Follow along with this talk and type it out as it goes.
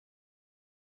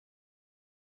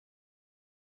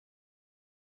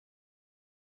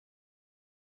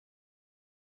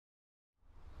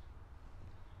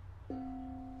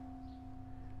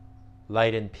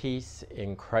Light and peace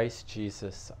in Christ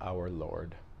Jesus our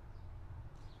Lord.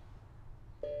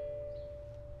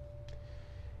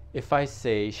 If I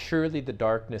say, surely the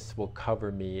darkness will cover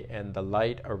me and the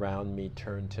light around me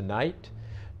turn to night,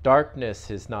 darkness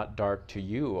is not dark to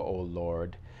you, O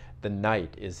Lord. The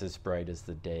night is as bright as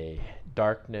the day.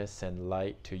 Darkness and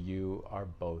light to you are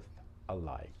both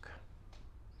alike.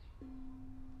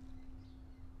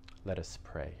 Let us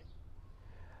pray.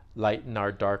 Lighten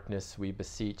our darkness, we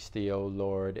beseech thee, O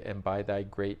Lord, and by thy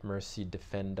great mercy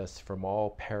defend us from all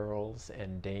perils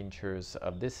and dangers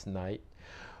of this night,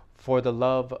 for the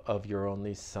love of your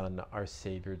only Son, our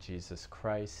Savior Jesus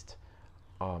Christ.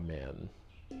 Amen.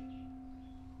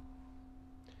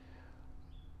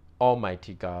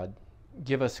 Almighty God,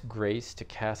 give us grace to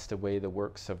cast away the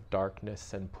works of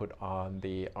darkness and put on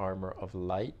the armor of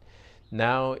light,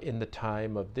 now in the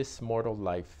time of this mortal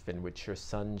life in which your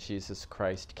Son Jesus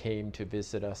Christ came to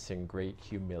visit us in great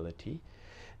humility,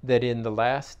 that in the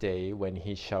last day, when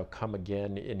he shall come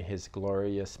again in his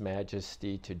glorious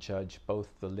majesty to judge both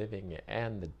the living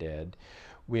and the dead,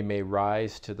 we may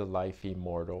rise to the life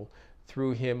immortal,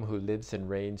 through him who lives and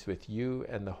reigns with you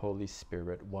and the Holy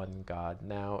Spirit, one God,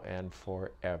 now and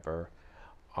forever.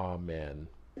 Amen.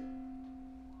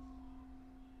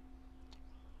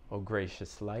 O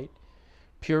gracious light,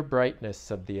 pure brightness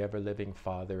of the ever-living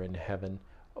Father in heaven,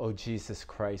 O Jesus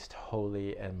Christ,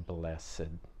 holy and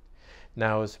blessed.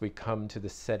 Now as we come to the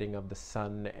setting of the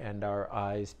sun and our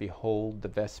eyes behold the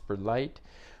vesper light,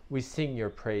 we sing your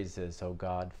praises, O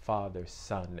God, Father,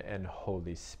 Son, and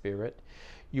Holy Spirit.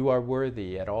 You are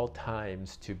worthy at all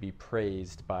times to be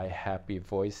praised by happy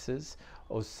voices,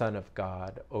 O Son of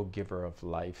God, O Giver of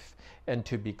life, and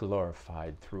to be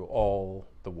glorified through all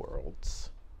the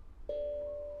worlds.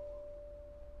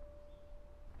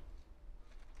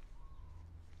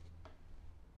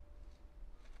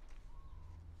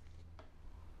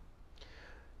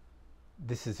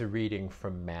 This is a reading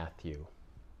from Matthew.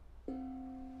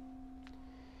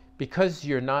 Because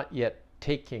you're not yet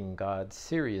taking God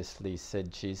seriously,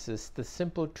 said Jesus, the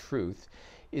simple truth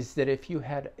is that if you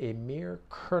had a mere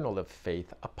kernel of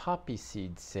faith, a poppy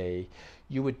seed, say,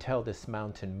 you would tell this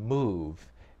mountain, move,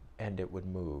 and it would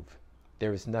move.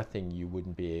 There is nothing you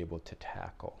wouldn't be able to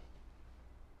tackle.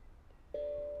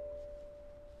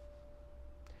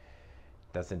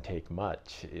 Doesn't take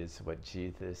much is what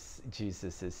Jesus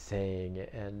is saying.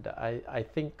 And I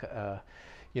think,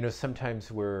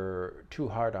 sometimes we're too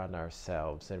hard on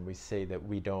ourselves and we say that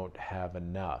we don't have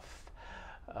enough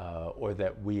or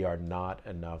that we are not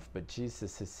enough. But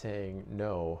Jesus is saying,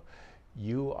 no,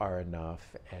 you are enough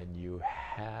and you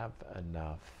have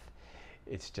enough.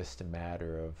 It's just a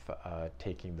matter of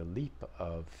taking the leap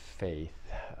of faith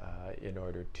in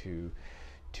order to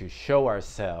show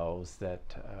ourselves that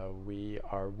we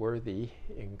are worthy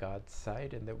in God's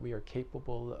sight and that we are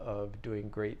capable of doing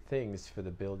great things for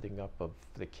the building up of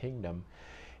the kingdom,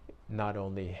 not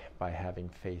only by having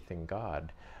faith in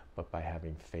God, but by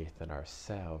having faith in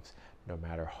ourselves. No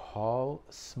matter how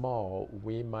small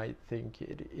we might think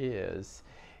it is,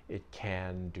 it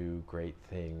can do great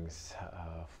things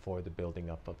for the building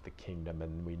up of the kingdom.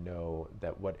 And we know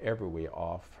that whatever we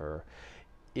offer,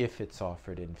 if it's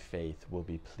offered in faith, will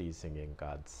be pleasing in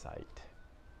God's sight.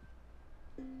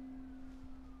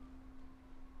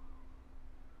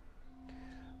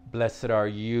 Blessed are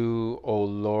you, O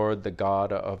Lord, the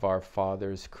God of our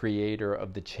fathers, creator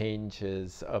of the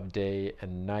changes of day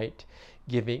and night,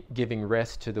 giving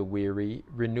rest to the weary,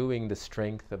 renewing the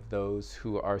strength of those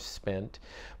who are spent,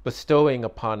 bestowing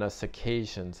upon us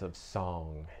occasions of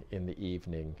song in the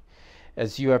evening.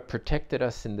 As you have protected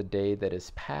us in the day that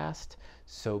is past,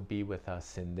 so be with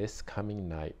us in this coming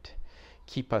night.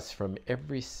 Keep us from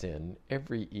every sin,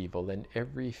 every evil, and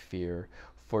every fear,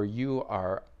 for you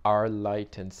are our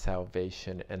light and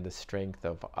salvation and the strength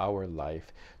of our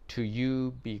life. To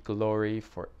you be glory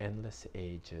for endless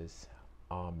ages.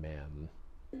 Amen.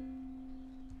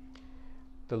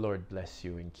 The Lord bless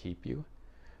you and keep you.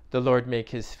 The Lord make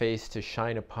his face to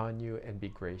shine upon you and be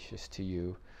gracious to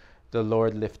you. The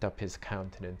Lord lift up his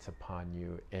countenance upon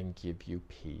you and give you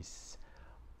peace.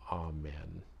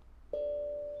 Amen.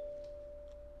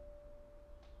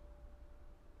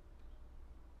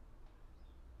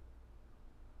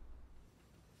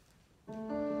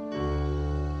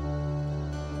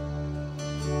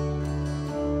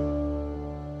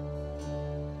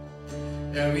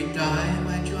 Every time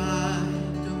I try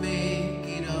to make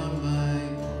it on my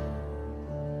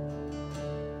own,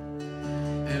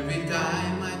 every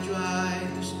time I try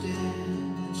to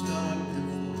stand and start to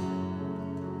fall,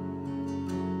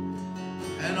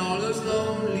 and all those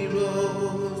lonely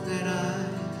roads that I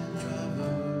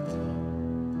traveled on,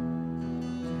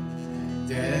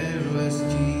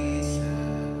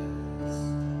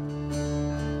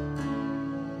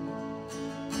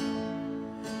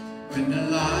 And the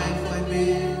life I've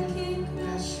been came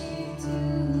crashing to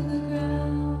the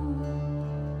ground.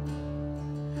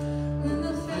 When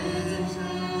the friends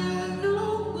had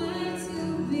nowhere to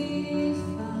be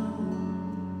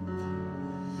found,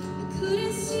 I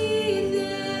couldn't see it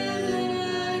then, but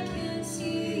I can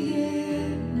see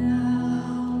it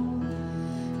now.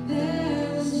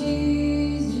 There was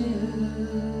Jesus.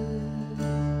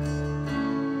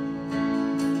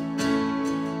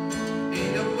 In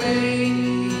the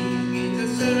waiting, in the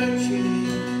searching,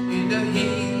 in the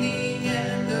healing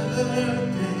and the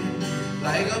hurting,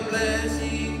 like a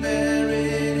blessing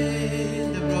buried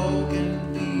in the broken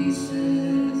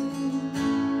pieces.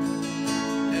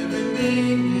 Every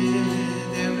minute,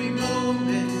 every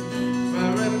moment,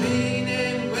 where I've been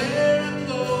and where I'm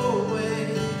going,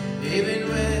 even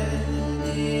when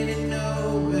I didn't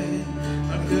know it,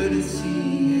 I couldn't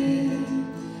see it.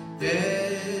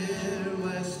 There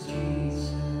was Jesus.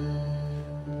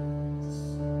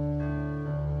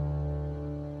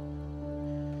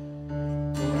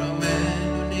 For a man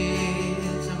who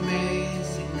needs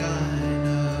amazing kind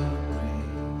of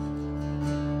grace,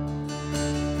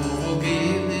 for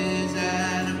forgiveness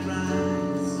at a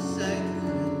price I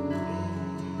couldn't pay.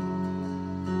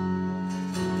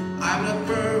 I'm not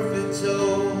perfect, so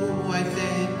I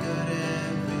thank God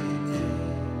every day.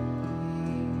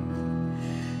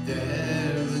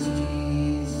 There was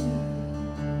Jesus.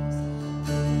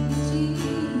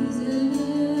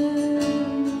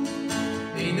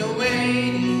 In the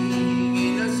waiting,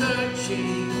 in the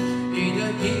searching, in the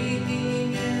healing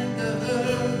and the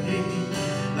hurting,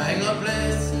 like a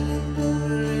blessing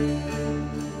buried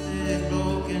in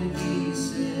broken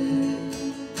pieces.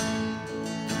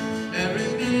 Every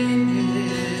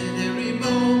minute, every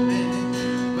moment,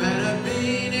 when I've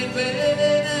been and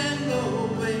when I'm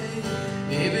going,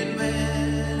 even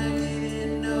when I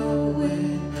didn't know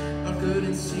it, I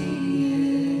couldn't see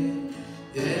it.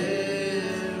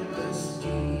 There was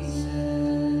Jesus.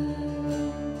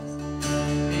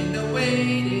 In the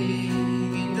waiting,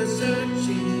 in the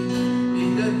searching,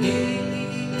 in the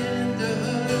healing and the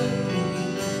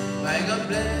hurting, like a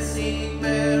blessing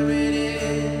buried